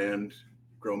grow the brand,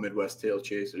 grow Midwest Tail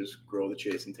Chasers, grow the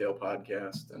Chase and Tail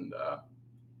podcast, and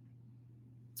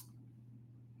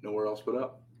nowhere else but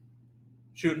up.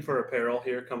 Shooting for apparel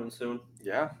here coming soon.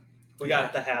 Yeah, We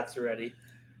got the hats ready.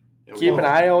 Yeah, keep we'll- an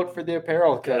eye out for the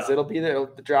apparel because Yeah. it'll be there.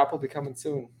 The drop will be coming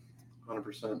soon.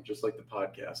 100%, just like the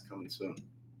podcast coming soon.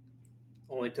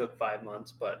 Only took 5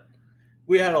 months, but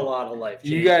we had a lot of life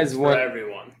changes You guys for went-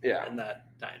 everyone Yeah. in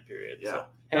that time period. Yeah. So not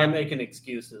And making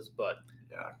excuses, but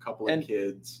Yeah, a couple And- of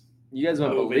kids. you guys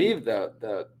won't Moving. believe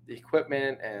the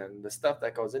equipment and the stuff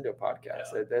that goes into a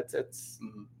podcast. It's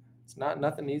Mhm. it's not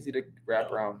nothing easy to wrap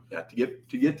No. around. Yeah,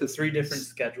 to get to 3 different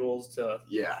schedules to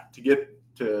to get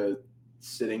to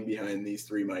sitting behind these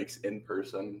 3 mics in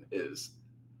person is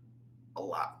a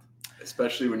lot,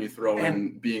 especially when you throw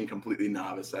in being completely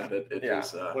novice at it. It Yeah.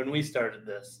 is when we started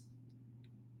this,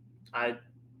 I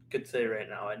could say right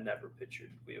now I never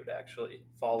pictured we would actually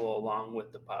follow along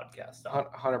with the podcast.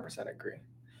 100% agree.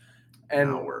 now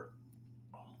And we're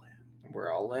we're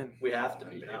all in. We have to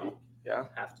all be in, now. baby. Yeah,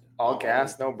 Have to. all All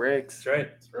gas, no brakes. That's right.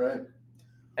 That's right.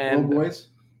 And well, boys.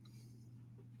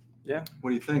 Yeah.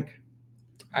 What do you think?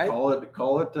 I Call it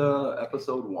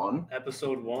episode 1.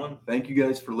 Episode 1. Thank you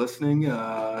guys for listening.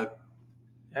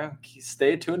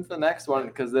 stay tuned for the next one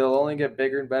because they'll only get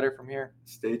bigger and better from here.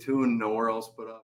 Stay tuned. Nowhere else but up.